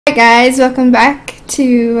Alright guys, welcome back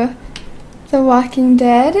to The Walking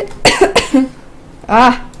Dead.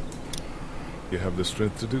 You have the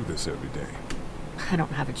strength to do this every day. I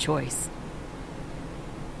don't have a choice.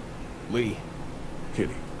 Lee,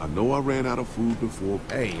 Kitty, I know I ran out of food before.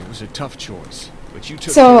 Hey, it was a tough choice, but you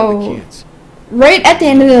took care of the kids. Right at the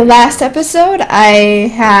end of the last episode, I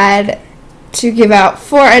had to give out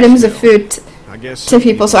 4 items of food to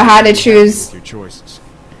people, so I had to choose. Your choices.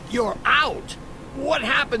 You're out. What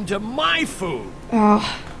happened to my food?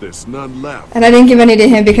 Oh. There's none left. And I didn't give any to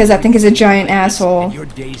him because I think he's a giant asshole. And your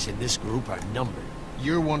days in this group are numbered.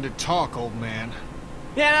 You're one to talk, old man.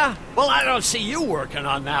 Yeah? Well, I don't see you working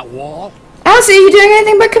on that wall. I don't see you doing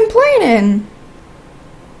anything but complaining.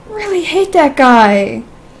 Really hate that guy.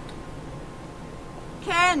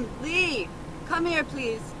 Ken, Lee, come here,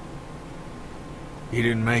 please. He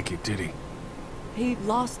didn't make it, did he? He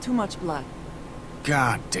lost too much blood.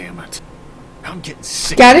 God damn it. I'm getting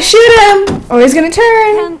sick. Gotta shoot him, or he's gonna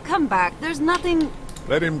turn. Ken, come back. There's nothing...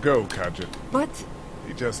 Let him go, Kadja. But...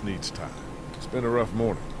 He just needs time. It's been a rough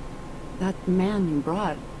morning. that man you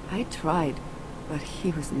brought, I tried, but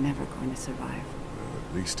he was never going to survive. Well,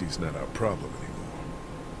 at least he's not our problem anymore.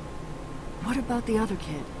 What about the other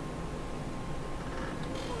kid?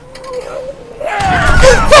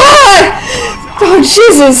 Oh,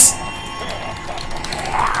 Jesus!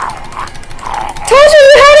 Told you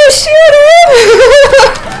how to shoot him!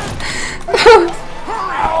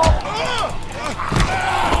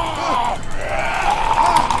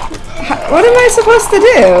 What am I supposed to do?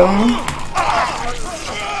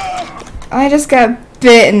 I just got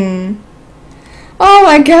bitten. Oh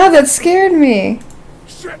my god, that scared me.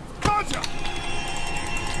 Shit! Kadja!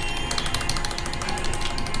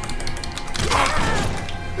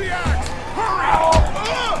 The axe!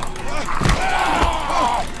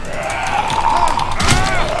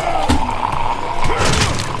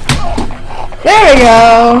 There we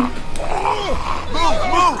go.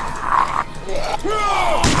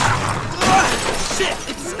 Shit,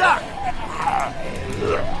 it's stuck.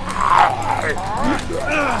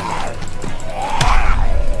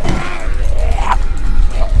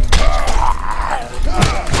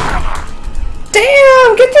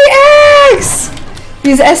 Damn, get the axe!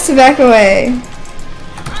 Use S to back away.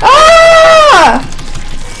 Ah!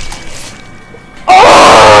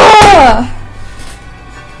 Oh!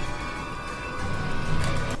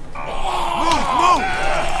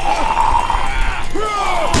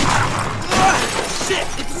 Shit,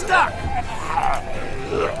 it's stuck.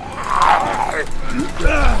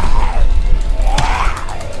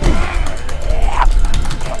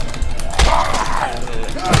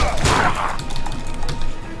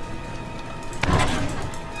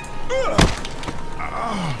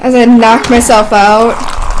 As I knock myself out.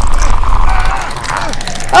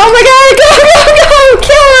 Oh my god, go, go, go!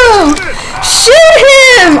 Kill him! Shoot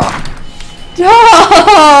him!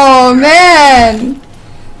 Oh, man!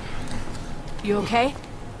 You okay?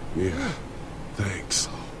 Yeah, thanks.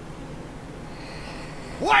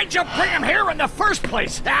 Why'd you bring him here in the first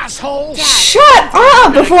place, asshole? Shut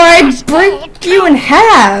up before I break you in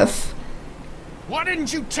half! Why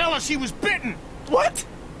didn't you tell us he was bitten? What?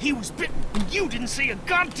 He was bitten and you didn't say a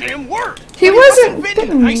goddamn word. He wasn't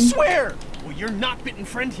bitten. I swear. Well, your not bitten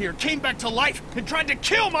friend here came back to life and tried to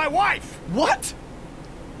kill my wife. What?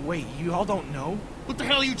 Wait, you all don't know? What the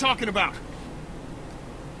hell are you talking about?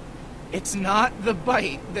 It's not the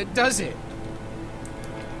bite that does it.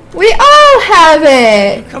 We all have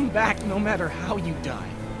it! You come back no matter how you die.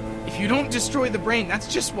 If you don't destroy the brain, that's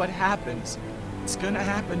just what happens. It's gonna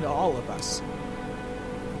happen to all of us.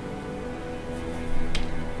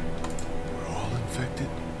 We're all infected?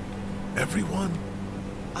 Everyone?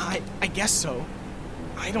 I guess so.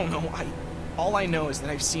 I don't know. All I know is that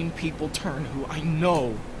I've seen people turn who I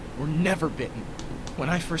know were never bitten. When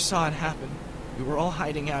I first saw it happen, we were all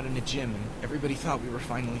hiding out in a gym and everybody thought we were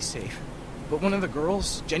finally safe. But one of the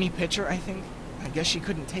girls, Jenny Pitcher, I think, I guess she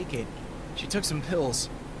couldn't take it. She took some pills.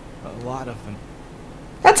 A lot of them.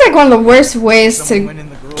 That's like one of the worst ways Someone went to in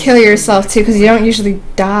the girls' kill yourself room. too, because you don't usually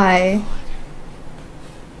die.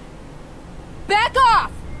 Back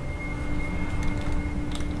off!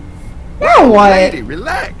 Now what? Lady,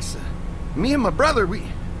 relax. Me and my brother, we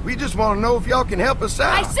just want to know if y'all can help us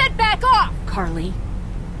out. I said back off! Carly,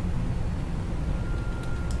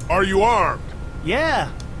 Are you armed?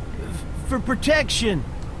 Yeah, for protection.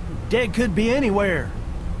 Dead could be anywhere.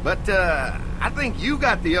 But, I think you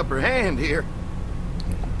got the upper hand here.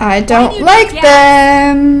 I don't like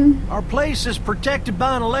them. Our place is protected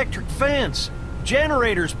by an electric fence.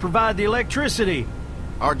 Generators provide the electricity.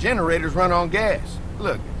 Our generators run on gas.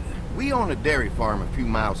 Look, We own a dairy farm a few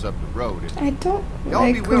miles up the road. If I don't y'all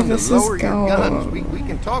like be where willing to this is lower your guns, going. we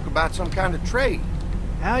can talk about some kind of trade.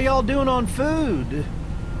 How y'all doing on food?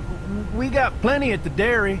 We got plenty at the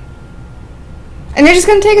dairy. And they're just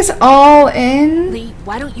gonna take us all in? Lee,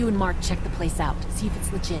 why don't you and Mark check the place out, see if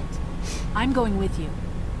it's legit? I'm going with you.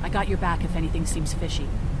 I got your back if anything seems fishy.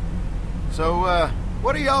 So,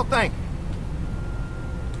 what do y'all think?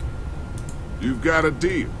 You've got a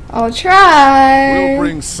deal. I'll try. We'll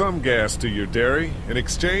bring some gas to your dairy. In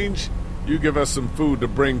exchange, you give us some food to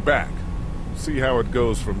bring back. See how it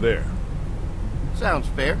goes from there. Sounds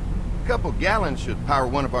fair. A couple gallons should power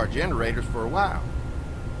one of our generators for a while.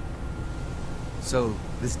 So,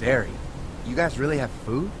 this dairy, you guys really have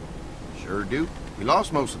food? Sure do. We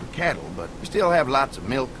lost most of the cattle, but we still have lots of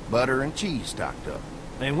milk, butter, and cheese stocked up.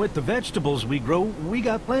 And with the vegetables we grow, we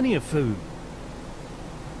got plenty of food.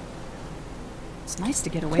 It's nice to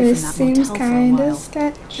get away This from that seems motel for a kinda while.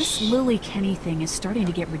 sketch. This Lily Kenny thing is starting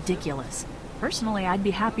to get ridiculous. Personally, I'd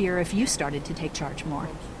be happier if you started to take charge more.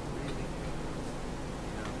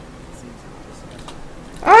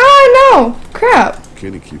 Oh no! Crap.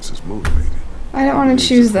 Kenny keeps us motivated. I don't want He to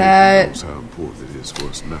choose knows that. how important it is for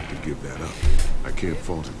us not to give that up. I can't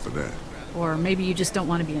fault him for that. Or maybe you just don't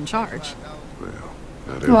want to be in charge. Well,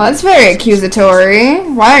 not Well, that's everyone very is. accusatory.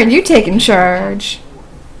 Why aren't you taking charge?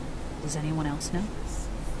 Does anyone else know?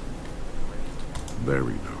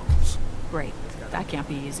 Larry knows. Great. That can't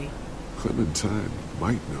be easy. Clementine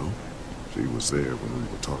might know. She was there when we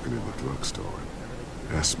were talking in the drugstore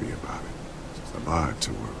and asked me about it. I lied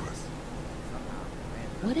to her,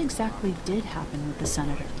 but What exactly did happen with the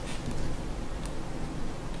senator?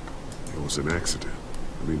 it was an accident.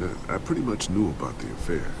 I mean, I pretty much knew about the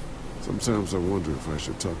affair. Sometimes I wonder if I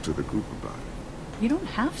should talk to the group about it. You don't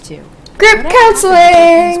have to. Group Whatever happened before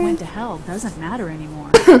things counseling! went to hell doesn't matter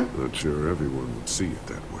anymore. Not sure everyone would see it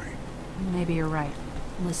that way. Maybe you're right.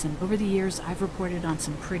 Listen, over the years, I've reported on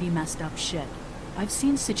some pretty messed up shit. I've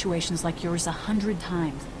seen situations like yours 100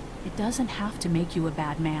 times. It doesn't have to make you a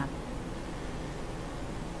bad man.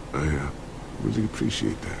 I really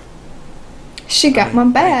appreciate that. She got my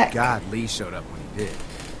back. Thank God Lee showed up when he did.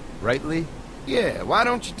 Right, Lee? Yeah, why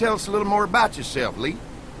don't you tell us a little more about yourself, Lee?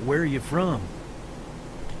 Where are you from?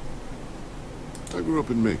 I grew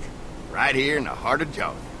up in Macon. Right here in the heart of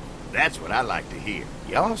Georgia. That's what I like to hear.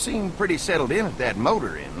 Y'all seem pretty settled in at that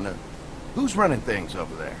motor inn. Who's running things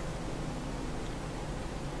over there?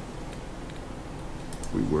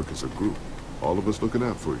 We work as a group. All of us looking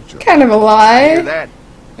out for each other. Kind of a Hear lie. that?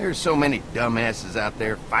 There's so many dumbasses out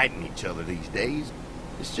there fighting each other these days.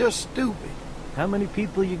 It's just stupid. How many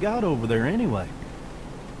people you got over there anyway?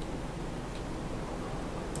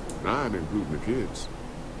 9, including the kids.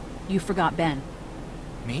 You forgot Ben.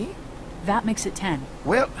 Me? That makes it 10.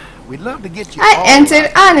 Well, we'd love to get you I all answered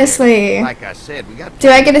out there. honestly. Like I said, we got. Do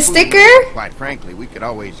I get a food. sticker? Quite frankly, we could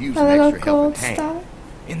always use A an little extra helping gold hand. star.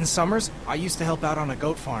 In the summers, I used to help out on a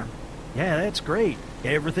goat farm. Yeah, that's great.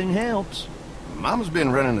 Everything helps. Mama's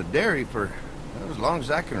been running a dairy for as long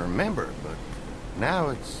as I can remember, but now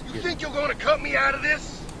it's. You think you're gonna cut me out of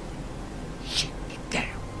this? Shit, get down.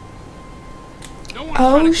 No one's trying to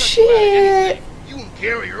Oh cut you out of shit. anything. You and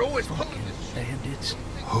Gary are always pulling this shit. Bandits.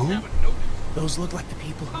 Who? Those look like the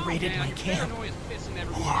people who raided my camp.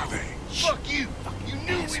 Who are they? Fuck you. You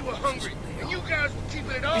knew we were hungry, and you guys were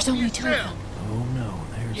keeping it all There's to only 2 of yourself. them. Oh no,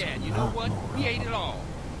 there's Yeah, a you know lot what? more We of ate them. it all.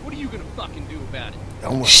 What are you gonna fucking do about it?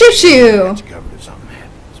 Don't worry. Shoot you. Got you covered if something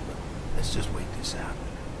happens, but let's just wait this out.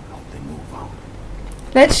 Hope they move on.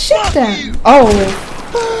 Let's shoot them. Oh.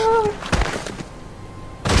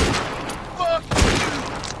 Fuck you.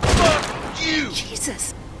 Fuck you,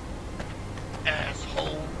 Jesus.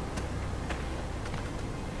 asshole.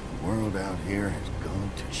 The world out here has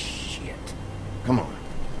gone to shit. Come on,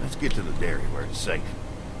 let's get to the dairy where it's safe.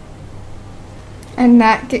 And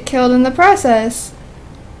not get killed in the process.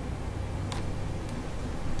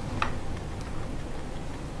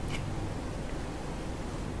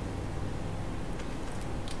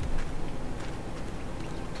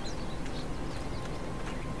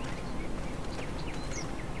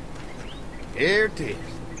 Here it is.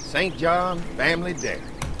 St. John Family Dairy.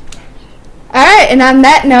 Alright, and on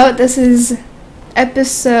that note, this is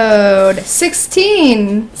episode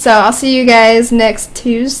 16. So I'll see you guys next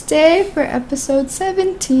Tuesday for episode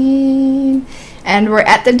 17. And we're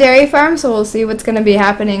at the dairy farm, so we'll see what's going to be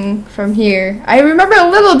happening from here. I remember a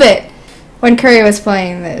little bit when Curry was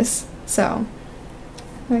playing this. So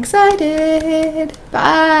I'm excited.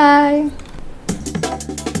 Bye.